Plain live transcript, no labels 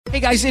Hey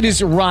guys, it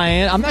is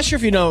Ryan. I'm not sure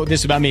if you know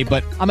this about me,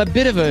 but I'm a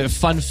bit of a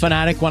fun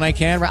fanatic when I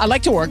can. I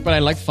like to work, but I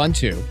like fun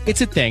too.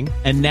 It's a thing.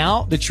 And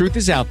now the truth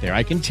is out there.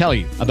 I can tell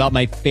you about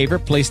my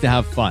favorite place to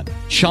have fun.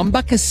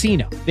 Chumba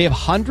Casino. They have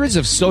hundreds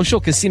of social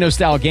casino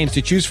style games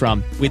to choose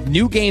from with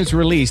new games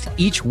released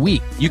each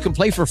week. You can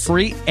play for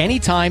free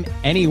anytime,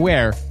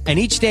 anywhere. And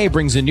each day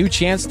brings a new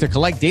chance to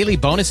collect daily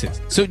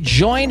bonuses. So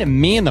join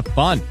me in the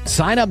fun.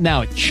 Sign up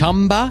now at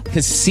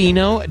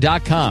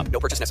ChumbaCasino.com. No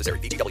purchase necessary.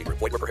 VGW.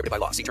 Void where prohibited by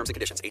law. See terms and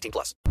conditions.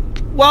 18+.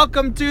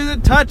 Welcome to the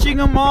Touching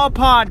 'Em All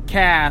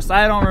podcast.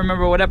 I don't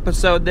remember what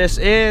episode this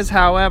is.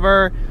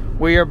 However,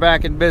 we are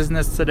back in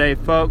business today,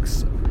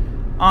 folks.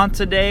 On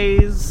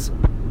today's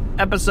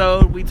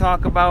episode, we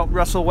talk about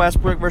Russell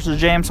Westbrook versus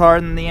James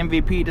Harden, the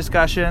MVP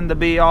discussion, the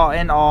be-all,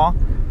 end-all.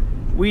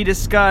 We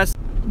discuss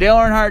Dale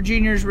Earnhardt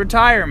Jr.'s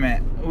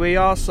retirement. We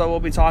also will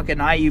be talking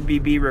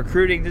IUBB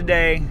recruiting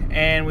today,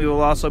 and we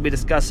will also be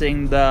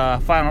discussing the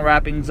final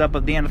wrappings up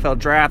of the NFL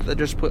draft that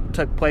just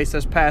took place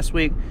this past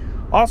week.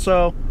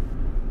 Also,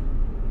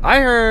 I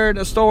heard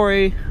a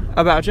story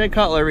about Jay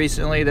Cutler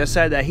recently that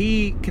said that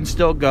he can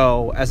still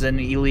go as an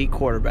elite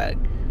quarterback.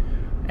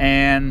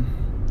 And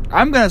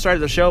I'm going to start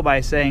the show by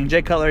saying,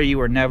 Jay Cutler, you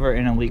were never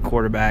an elite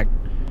quarterback.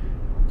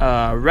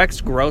 Rex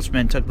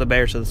Grossman took the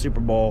Bears to the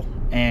Super Bowl,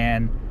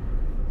 and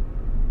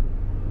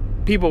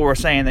people were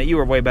saying that you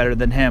were way better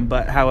than him,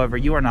 but however,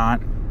 you are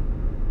not.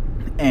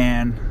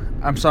 And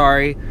I'm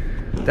sorry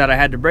that I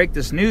had to break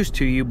this news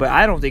to you, but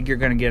I don't think you're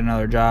going to get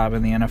another job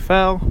in the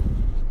NFL.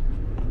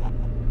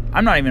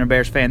 I'm not even a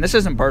Bears fan. This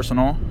isn't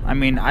personal. I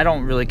mean, I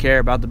don't really care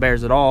about the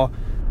Bears at all.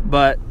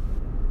 But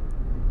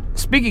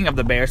speaking of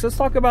the Bears, let's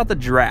talk about the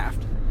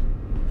draft.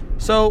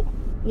 So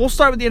we'll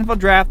start with the NFL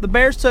draft. The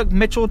Bears took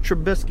Mitchell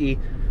Trubisky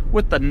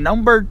with the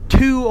number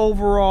 2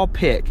 overall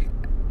pick.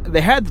 They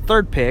had the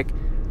 3rd pick.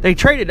 They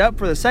traded up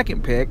for the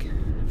 2nd pick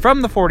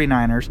from the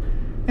 49ers.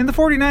 And the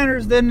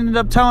 49ers then ended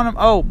up telling them,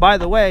 oh, by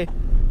the way,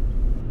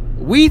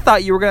 we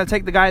thought you were going to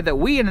take the guy that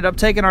we ended up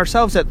taking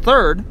ourselves at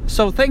 3rd.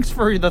 So thanks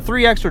for the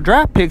 3 extra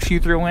draft picks you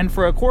threw in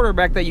for a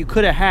quarterback that you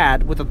could have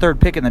had with the 3rd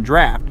pick in the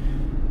draft.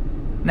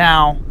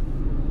 Now,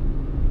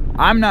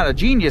 I'm not a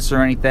genius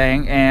or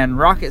anything, and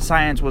rocket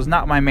science was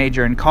not my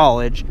major in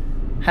college.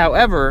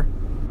 However,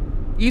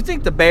 you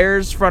think the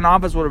Bears front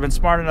office would have been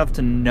smart enough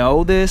to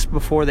know this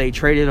before they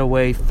traded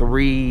away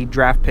 3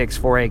 draft picks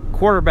for a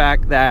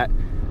quarterback that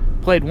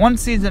played 1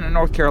 season in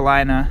North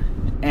Carolina?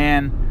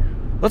 And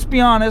let's be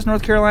honest,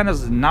 North Carolina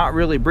is not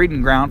really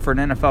breeding ground for an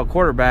NFL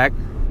quarterback.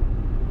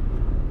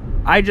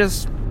 I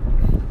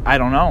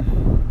don't know.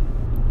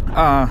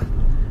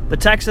 The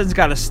Texans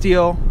got a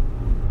steal,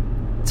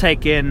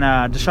 taking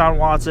Deshaun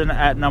Watson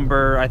at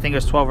number, I think it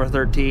was 12 or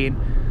 13.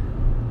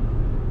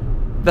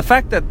 The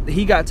fact that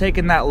he got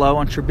taken that low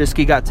and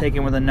Trubisky got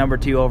taken with a number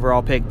 2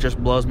 overall pick just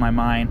blows my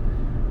mind.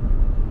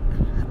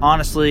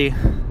 Honestly,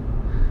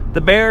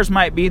 the Bears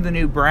might be the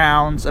new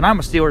Browns, and I'm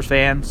a Steelers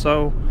fan,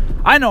 so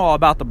I know all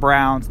about the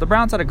Browns. The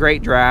Browns had a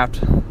great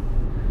draft.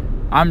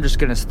 I'm just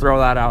going to throw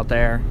that out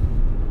there.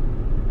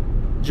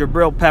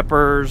 Jabril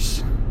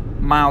Peppers,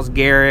 Myles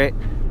Garrett,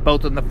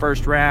 both in the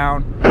 1st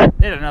round.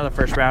 They had another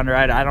 1st rounder.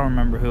 I don't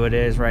remember who it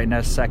is right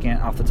now,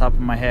 second off the top of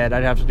my head.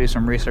 I'd have to do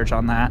some research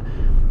on that.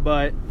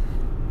 But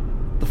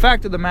the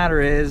fact of the matter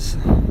is,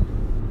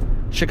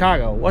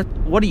 Chicago,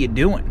 what are you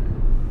doing?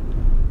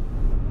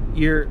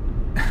 You're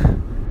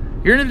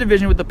in a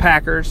division with the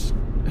Packers,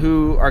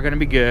 who are going to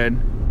be good.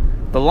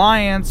 The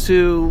Lions,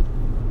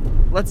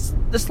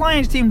 this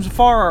Lions team's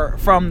far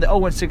from the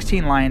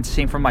 0-16 Lions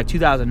team from like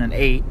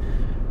 2008.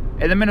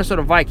 And the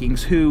Minnesota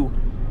Vikings, who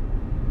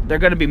they're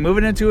going to be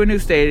moving into a new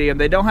stadium.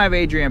 They don't have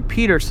Adrian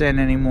Peterson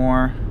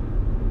anymore.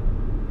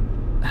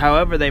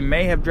 However, they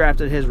may have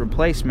drafted his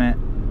replacement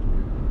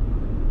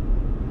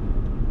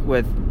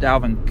with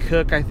Dalvin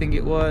Cook, I think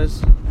it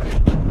was.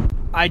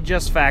 I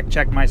just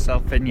fact-checked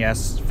myself, and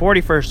yes,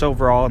 41st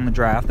overall in the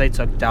draft, they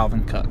took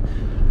Dalvin Cook.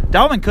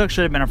 Dalvin Cook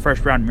should have been a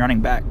 1st-round running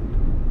back.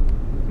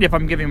 If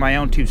I'm giving my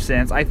own 2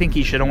 cents, I think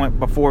he should have went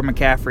before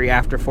McCaffrey,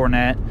 after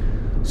Fournette.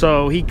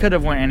 So he could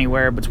have went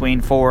anywhere between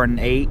 4 and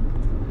 8.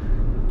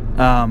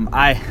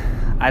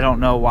 I don't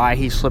know why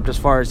he slipped as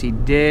far as he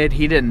did.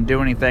 He didn't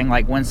do anything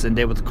like Winston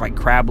did with like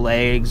crab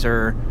legs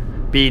or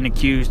being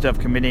accused of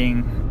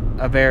committing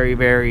a very,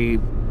 very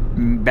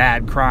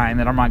bad crime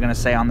that I'm not going to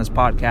say on this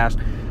podcast.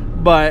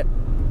 But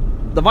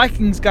the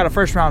Vikings got a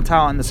 1st-round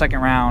talent in the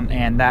 2nd round,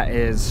 and that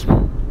is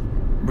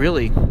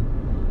really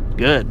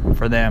good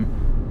for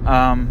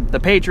them. The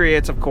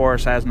Patriots, of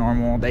course, as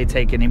normal, they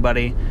take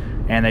anybody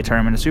and they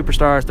turn them into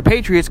superstars. The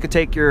Patriots could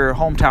take your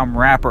hometown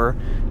rapper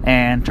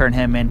and turn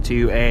him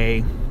into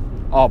a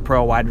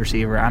all-pro wide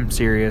receiver. I'm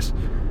serious.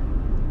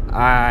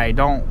 I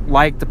don't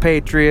like the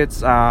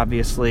Patriots,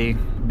 obviously,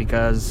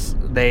 because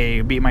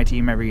they beat my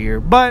team every year.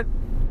 But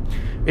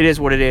it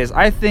is what it is.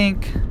 I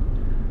think,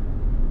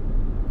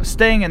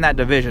 staying in that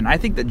division, I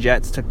think the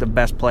Jets took the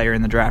best player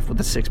in the draft with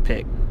the 6th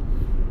pick.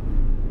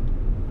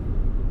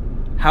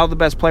 How the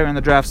best player in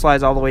the draft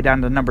slides all the way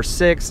down to number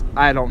 6,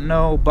 I don't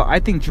know. But I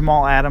think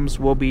Jamal Adams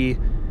will be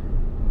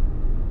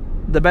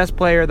the best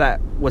player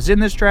that was in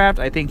this draft.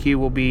 I think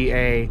he'll be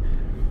a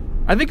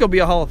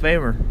Hall of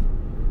Famer.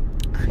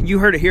 You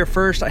heard it here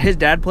first. His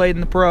dad played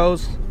in the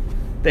pros.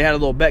 They had a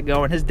little bet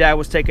going. His dad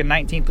was taken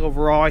 19th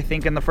overall, I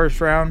think, in the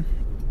first round.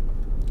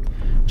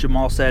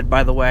 Jamal said,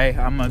 by the way,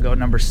 I'm going to go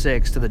number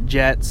 6 to the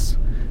Jets.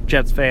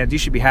 Jets fans, you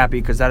should be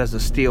happy because that is a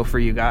steal for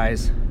you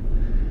guys.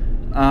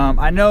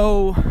 I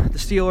know the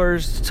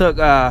Steelers took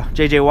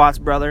J.J. Watt's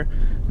brother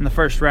in the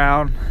first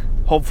round.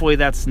 Hopefully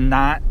that's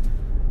not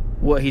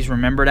what he's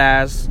remembered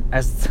as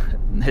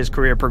his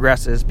career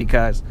progresses,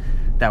 because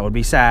that would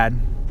be sad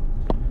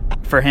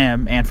for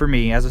him and for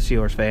me as a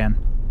Steelers fan.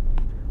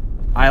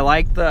 I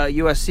like the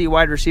USC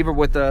wide receiver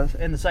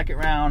in the second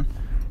round.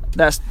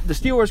 The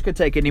Steelers could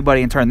take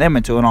anybody and turn them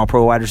into an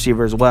all-pro wide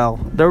receiver as well.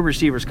 Their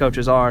receivers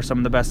coaches are some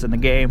of the best in the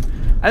game.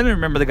 I don't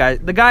remember the guy.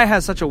 The guy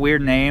has such a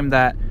weird name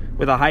that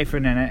with a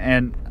hyphen in it,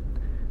 and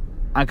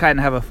I kind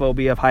of have a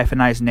phobia of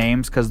hyphenized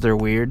names because they're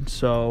weird.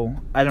 So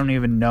I don't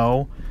even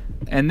know.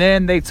 And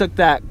then they took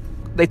the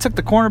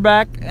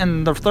cornerback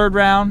in the third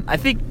round. I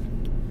think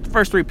the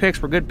first 3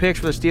 picks were good picks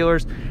for the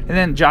Steelers, and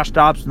then Josh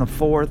Dobbs in the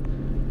 4th.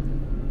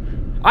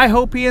 I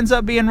hope he ends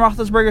up being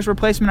Roethlisberger's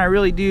replacement. I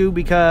really do,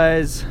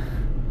 because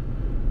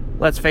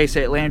let's face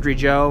it, Landry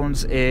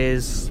Jones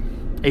is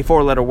a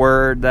 4-letter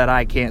word that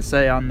I can't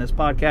say on this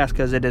podcast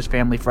because it is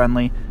family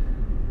friendly.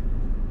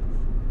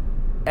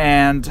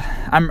 And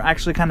I'm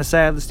actually kind of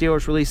sad the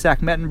Steelers released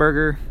Zach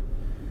Mettenberger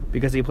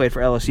because he played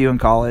for LSU in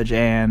college,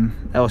 and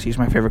LSU is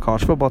my favorite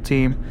college football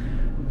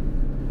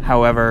team.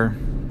 However,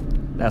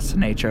 that's the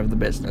nature of the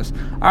business.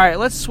 All right,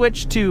 let's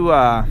switch to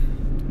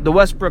the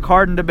Westbrook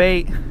Harden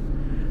debate.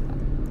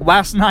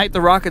 Last night,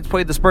 the Rockets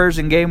played the Spurs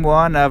in Game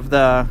 1 of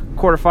the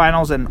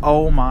quarterfinals, and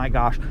oh my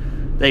gosh,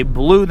 they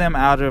blew them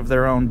out of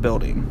their own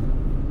building.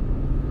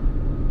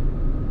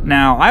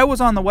 Now, I was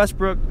on the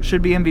Westbrook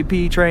should be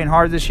MVP train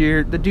hard this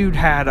year. The dude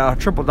had a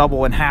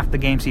triple-double in half the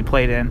games he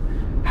played in.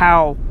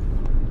 How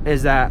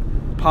is that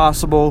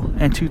possible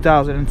in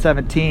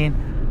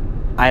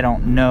 2017? I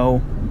don't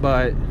know,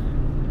 but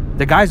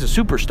the guy's a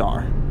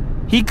superstar.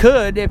 He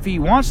could, if he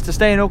wants to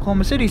stay in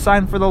Oklahoma City,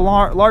 sign for the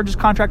largest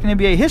contract in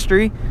NBA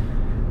history.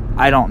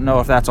 I don't know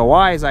if that's a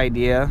wise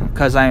idea,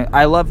 because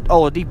I love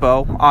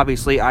Oladipo,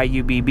 obviously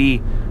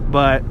IUBB,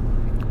 but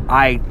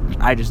I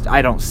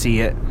don't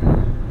see it.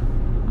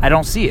 I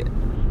don't see it.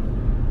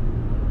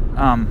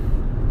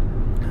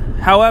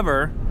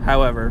 However,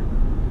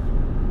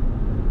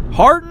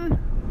 Harden,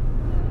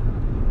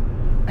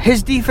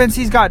 his defense,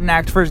 he's gotten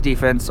knacked for his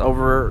defense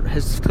over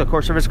the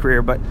course of his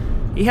career, but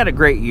he had a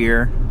great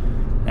year.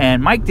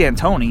 And Mike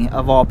D'Antoni,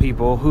 of all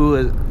people, who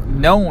is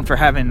known for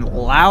having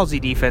lousy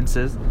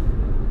defenses,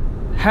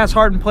 has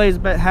Harden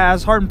playing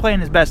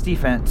his best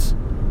defense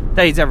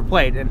that he's ever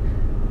played.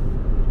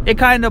 And it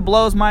kind of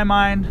blows my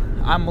mind.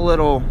 I'm a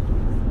little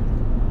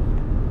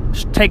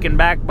taken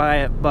back by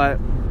it, but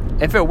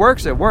if it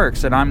works, it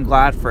works, and I'm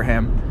glad for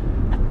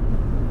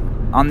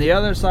him. On the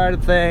other side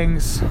of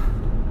things,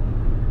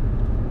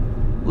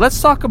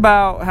 let's talk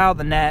about how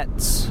the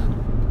Nets,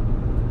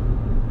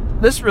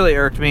 this really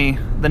irked me.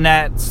 The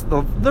Nets,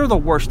 they're the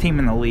worst team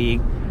in the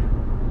league.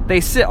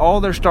 They sit all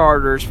their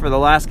starters for the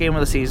last game of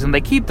the season. They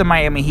keep the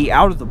Miami Heat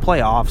out of the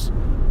playoffs.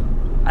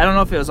 I don't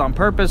know if it was on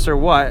purpose or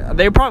what.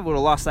 They probably would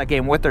have lost that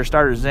game with their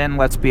starters in,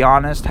 let's be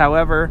honest.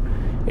 However,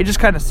 it just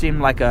kind of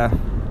seemed like a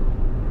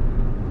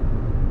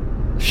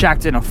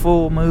Shaq's in a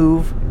full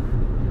move,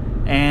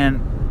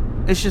 and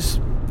it's just,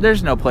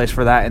 there's no place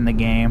for that in the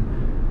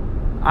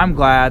game. I'm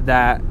glad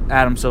that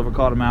Adam Silver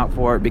called him out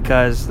for it,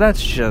 because that's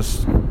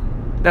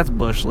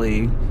Bush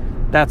League.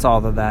 That's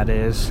all that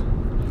is.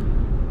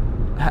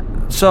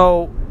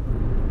 So,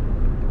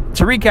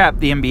 to recap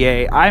the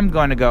NBA, I'm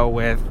going to go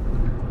with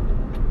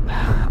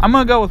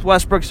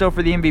Westbrook still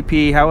for the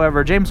MVP.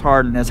 However, James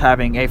Harden is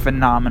having a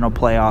phenomenal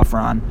playoff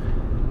run.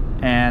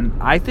 And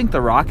I think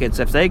the Rockets,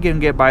 if they can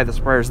get by the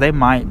Spurs, they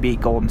might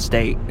beat Golden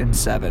State in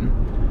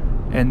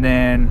 7. And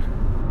then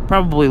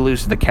probably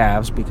lose to the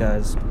Cavs,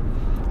 because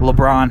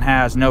LeBron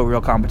has no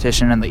real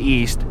competition in the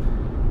East.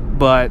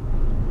 But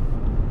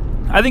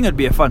I think it would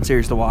be a fun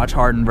series to watch,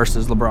 Harden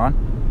versus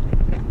LeBron.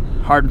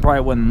 Harden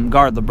probably wouldn't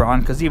guard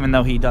LeBron, because even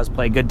though he does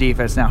play good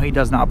defense now, he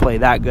does not play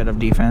that good of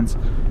defense.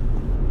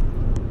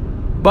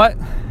 But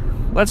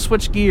let's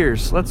switch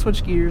gears. Let's talk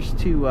about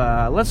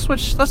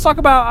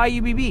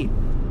IUBB.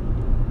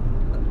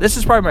 This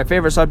is probably my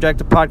favorite subject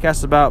to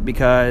podcast about,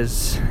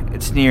 because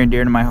it's near and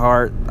dear to my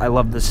heart. I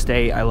love this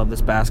state. I love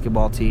this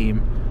basketball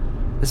team.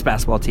 This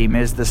basketball team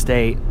is the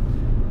state.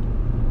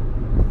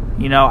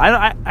 You know,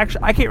 I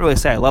can't really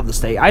say I love the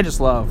state. I just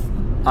love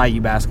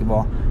IU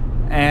basketball.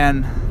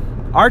 And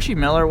Archie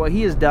Miller, what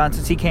he has done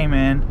since he came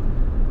in,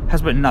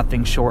 has been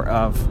nothing short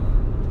of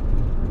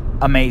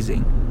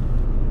amazing.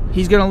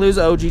 He's going to lose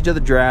OG to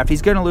the draft.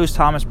 He's going to lose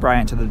Thomas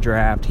Bryant to the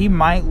draft. He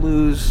might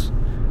lose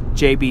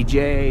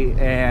JBJ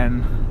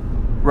and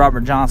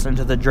Robert Johnson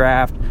to the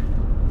draft.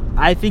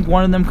 I think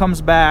one of them comes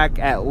back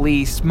at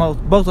least.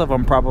 Both of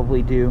them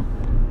probably do.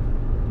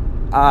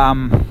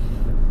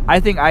 I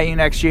think IU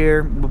next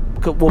year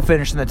will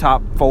finish in the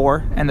top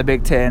 4 in the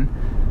Big Ten.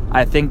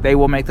 I think they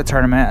will make the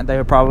tournament. They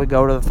will probably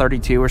go to the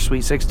 32 or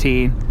Sweet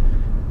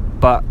 16.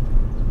 But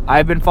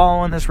I've been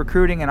following this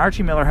recruiting, and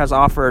Archie Miller has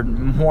offered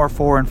more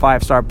 4- and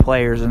 5-star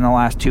players in the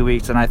last 2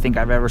 weeks than I think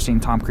I've ever seen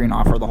Tom Crean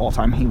offer the whole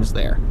time he was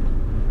there.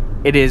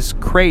 It is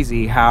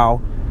crazy how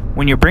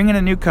when you're bringing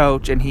a new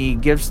coach and he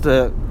gives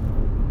the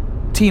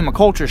team a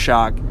culture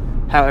shock,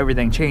 how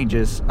everything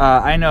changes.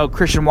 I know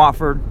Christian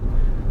Watford,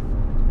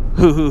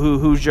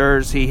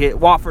 Hoosiers, he hit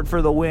Watford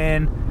for the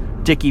win.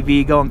 Dickie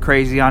V going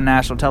crazy on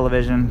national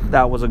television.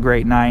 That was a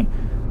great night.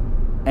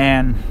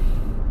 And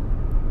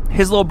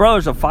his little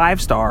brother's a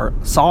 5-star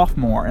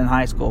sophomore in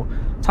high school.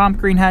 Tom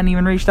Crean hadn't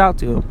even reached out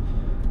to him.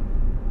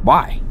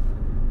 Why?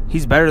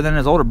 He's better than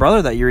his older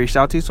brother that you reached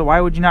out to, so why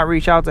would you not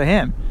reach out to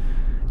him?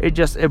 It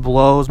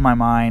blows my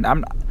mind.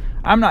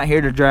 I'm not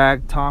here to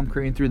drag Tom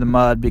Crean through the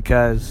mud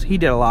because he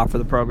did a lot for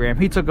the program.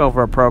 He took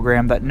over a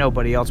program that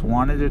nobody else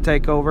wanted to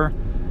take over,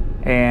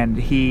 and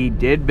he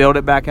did build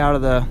it back out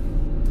of the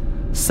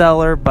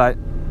cellar, but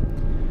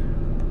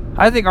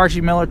I think Archie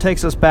Miller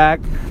takes us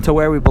back to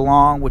where we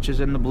belong, which is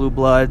in the blue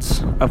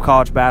bloods of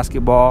college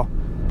basketball.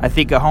 I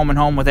think a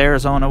home-and-home with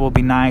Arizona will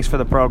be nice for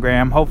the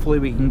program. Hopefully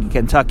we can get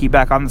Kentucky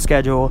back on the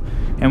schedule,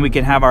 and we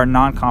can have our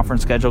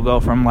non-conference schedule go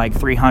from like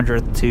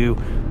 300th to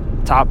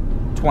top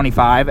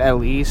 25 at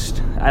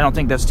least. I don't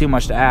think that's too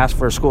much to ask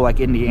for a school like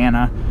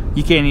Indiana.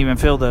 You can't even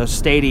fill the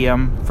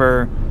stadium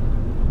for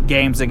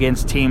games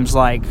against teams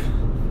like,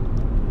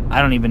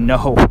 I don't even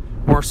know,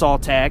 Warsaw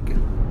Tech.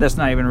 That's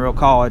not even real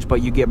college,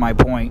 but you get my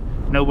point.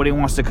 Nobody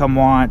wants to come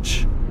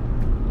watch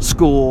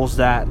schools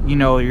that you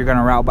know you're going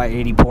to rout by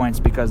 80 points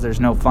because there's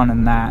no fun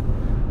in that.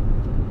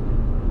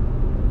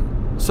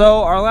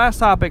 So our last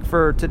topic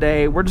for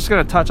today, we're just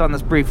going to touch on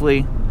this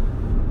briefly.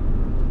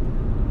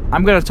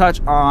 I'm going to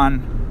touch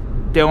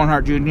on Dale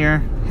Earnhardt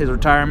Jr., his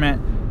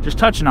retirement, just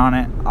touching on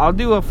it. I'll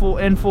do a full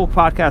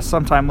podcast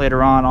sometime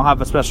later on. I'll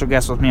have a special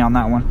guest with me on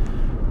that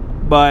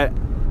one. But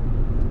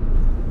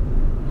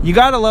you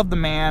got to love the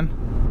man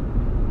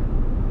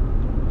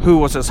who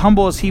was as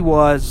humble as he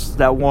was,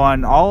 that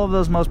won all of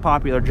those most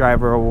popular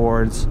driver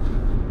awards.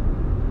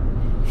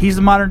 He's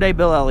the modern-day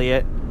Bill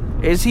Elliott.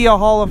 Is he a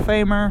Hall of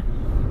Famer?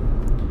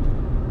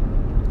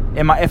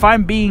 If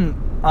I'm being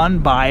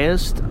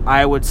unbiased,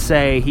 I would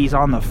say he's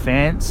on the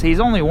fence. He's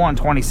only won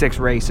 26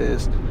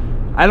 races.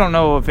 I don't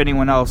know if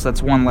anyone else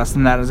that's won less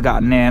than that has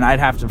gotten in.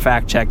 I'd have to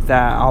fact-check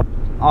that.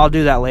 I'll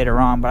do that later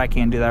on, but I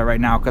can't do that right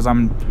now because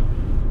I'm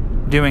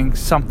doing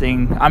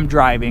something. I'm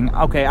driving.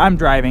 Okay, I'm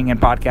driving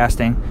and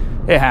podcasting.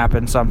 It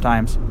happens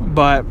sometimes.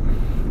 But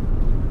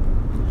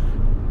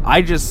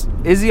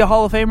is he a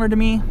Hall of Famer to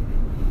me?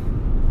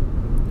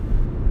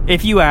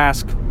 If you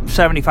ask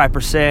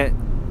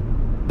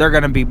 75%, they're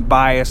going to be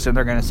biased and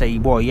they're going to say,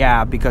 well,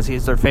 yeah, because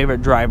he's their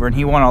favorite driver and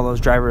he won all those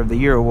Driver of the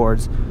Year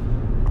awards.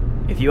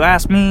 If you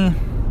ask me,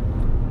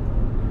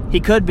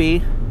 he could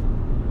be.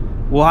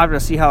 We'll have to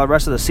see how the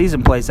rest of the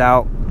season plays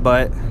out,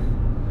 but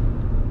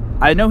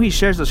I know he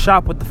shares the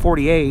shop with the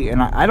 48,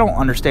 and I don't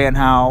understand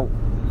how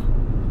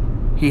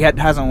he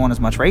hasn't won as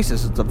much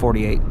races as the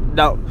 48.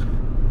 Now,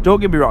 don't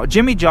get me wrong.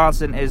 Jimmy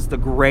Johnson is the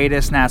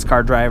greatest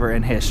NASCAR driver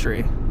in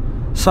history.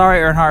 Sorry,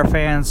 Earnhardt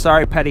fans.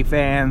 Sorry, Petty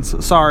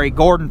fans. Sorry,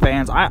 Gordon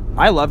fans.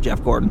 I love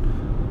Jeff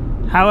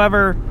Gordon.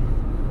 However,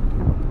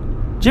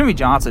 Jimmy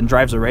Johnson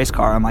drives a race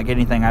car unlike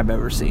anything I've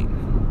ever seen.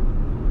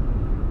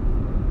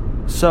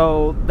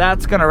 So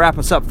that's going to wrap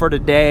us up for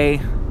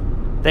today.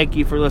 Thank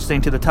you for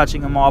listening to the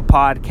Touching 'Em All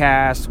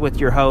podcast with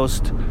your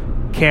host,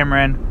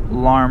 Cameron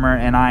Larmer,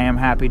 and I am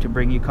happy to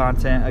bring you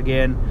content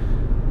again.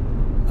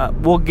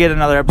 We'll get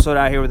another episode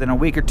out here within a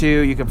week or two.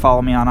 You can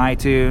follow me on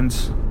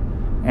iTunes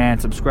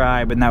and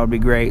subscribe, and that would be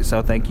great.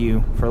 So thank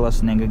you for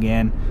listening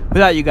again.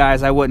 Without you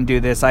guys, I wouldn't do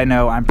this. I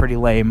know I'm pretty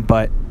lame,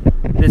 but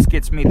this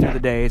gets me through the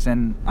days,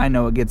 and I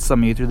know it gets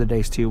some of you through the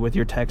days too with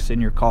your texts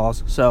and your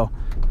calls. So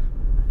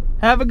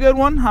have a good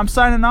one. I'm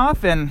signing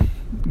off, and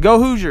go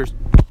Hoosiers.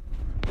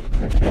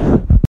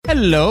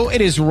 Hello,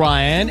 it is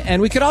Ryan,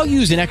 and we could all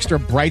use an extra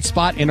bright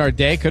spot in our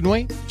day, couldn't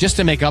we? Just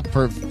to make up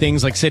for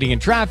things like sitting in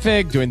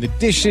traffic, doing the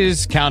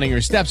dishes, counting your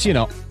steps,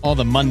 all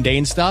the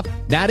mundane stuff.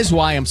 That is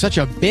why I'm such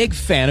a big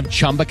fan of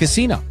Chumba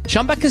Casino.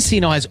 Chumba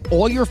Casino has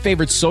all your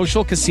favorite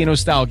social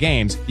casino-style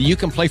games that you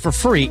can play for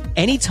free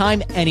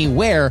anytime,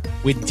 anywhere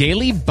with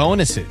daily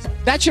bonuses.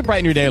 That should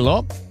brighten your day a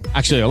little.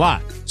 Actually, a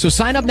lot. So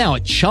sign up now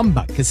at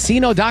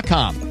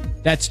ChumbaCasino.com.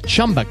 That's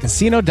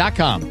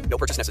ChumbaCasino.com. No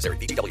purchase necessary.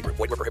 VGW Group.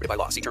 Void where prohibited by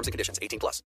law. See terms and conditions. 18+.